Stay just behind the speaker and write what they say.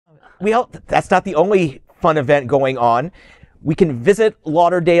that's not the only fun event going on. We can visit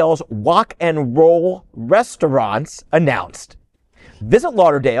Lauderdale's Wok and Roll restaurants announced. Visit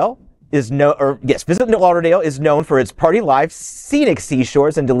Lauderdale is known for its party life, scenic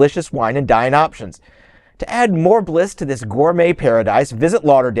seashores, and delicious wine and dine options. To add more bliss to this gourmet paradise, Visit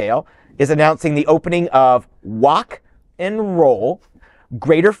Lauderdale is announcing the opening of Wok and Roll,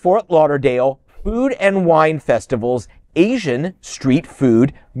 Greater Fort Lauderdale Food and Wine Festival's Asian Street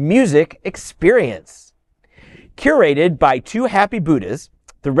Food Music Experience. Curated by two happy Buddhas,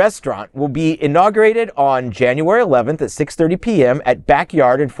 the restaurant will be inaugurated on January 11th at 6:30 p.m. at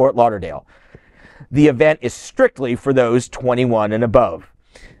Backyard in Fort Lauderdale. The event is strictly for those 21 and above.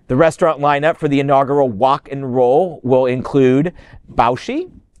 The restaurant lineup for the inaugural Wok and Roll will include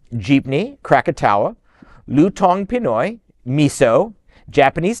Baoshi, Jeepney, Krakatawa, Lutong Pinoy, Miso,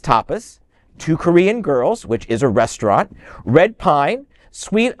 Japanese Tapas, Two Korean Girls, which is a restaurant, Red Pine,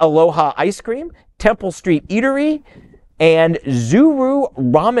 Sweet Aloha Ice Cream, Temple Street Eatery, and Zuru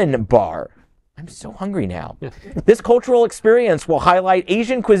Ramen Bar. I'm so hungry now. This cultural experience will highlight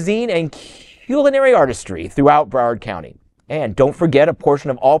Asian cuisine and culinary artistry throughout Broward County. And don't forget, a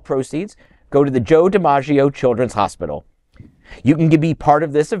portion of all proceeds go to the Joe DiMaggio Children's Hospital. You can be part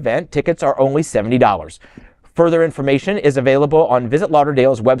of this event. Tickets are only $70. Further information is available on Visit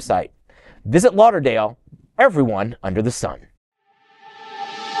Lauderdale's website. Visit Lauderdale, everyone under the sun.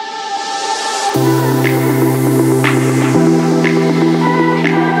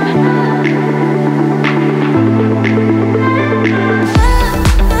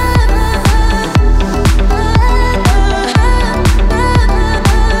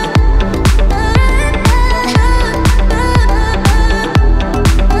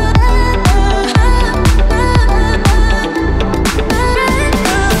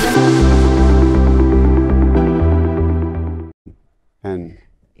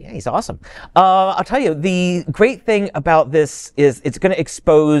 Yeah, he's awesome. I'll tell you, the great thing about this is it's going to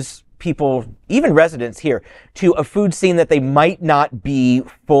expose people, even residents here, to a food scene that they might not be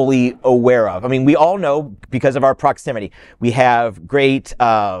fully aware of. I mean, we all know, because of our proximity, we have great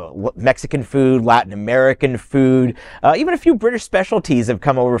Mexican food, Latin American food, even a few British specialties have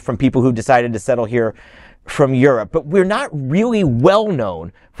come over from people who decided to settle here from Europe, but we're not really well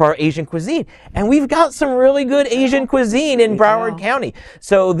known for our Asian cuisine. And we've got some really good Asian cuisine in Broward County.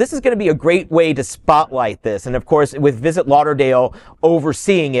 So this is going to be a great way to spotlight this. And of course, with Visit Lauderdale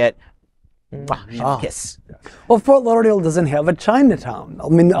overseeing it, kiss. Well, Fort Lauderdale doesn't have a Chinatown. I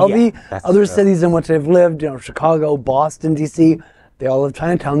mean, all the other cities in which I've lived, Chicago, Boston, D.C., they all have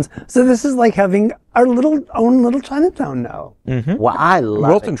Chinatowns. So this is like having our own little Chinatown now. Well, I love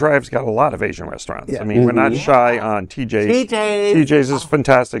Wilton Drive's got a lot of Asian restaurants. I mean, we're not shy on TJ's. TJ's is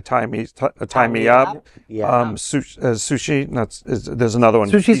fantastic. Tie Me Up. Sushi. There's another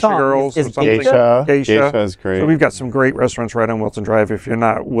one. Sushi Girls. Geisha. Geisha is great. So we've got some great restaurants right on Wilton Drive. If you're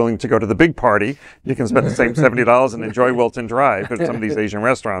not willing to go to the big party, you can spend the same $70 and enjoy Wilton Drive at some of these Asian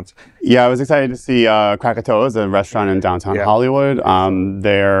restaurants. Yeah, I was excited to see Krakatoa's, a restaurant in downtown Hollywood.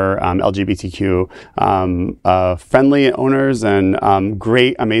 They're LGBTQ friendly owners and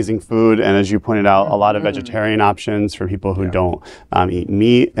great, amazing food. And as you pointed out, a lot of vegetarian options for people who don't eat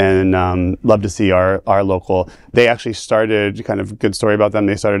meat. And love to see our local. They actually started, kind of good story about them,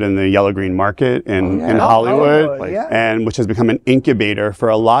 they started in the Yellow Green Market in Hollywood, and which has become an incubator for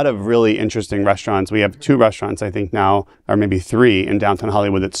a lot of really interesting restaurants. We have 2 restaurants, I think now, or maybe 3 in downtown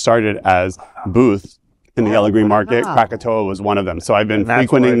Hollywood that started as booths in the Yellow Green Market. Krakatoa was one of them. So I've been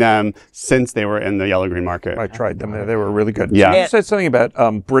frequenting them since they were in the Yellow Green Market. I tried them. They were really good. Yeah. You said something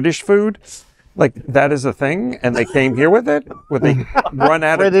about British food. Like, that is a thing, and they came here with it? Would they run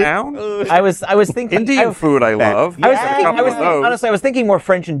out of town? I was thinking Indian food I love. Honestly, I was thinking more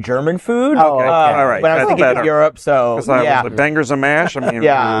French and German food. Oh, okay. All right. When I was thinking of Europe, so yeah. Like bangers and mash. I mean,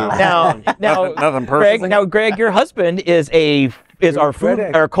 Now, nothing personal. Greg, your husband is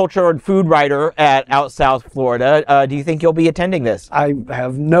our culture and food writer at Out South Florida. Do you think you'll be attending this? I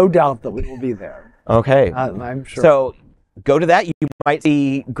have no doubt that we will be there. Okay. I'm sure. So go to that. You might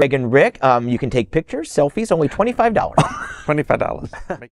see Greg and Rick. You can take pictures, selfies, only $25. $25.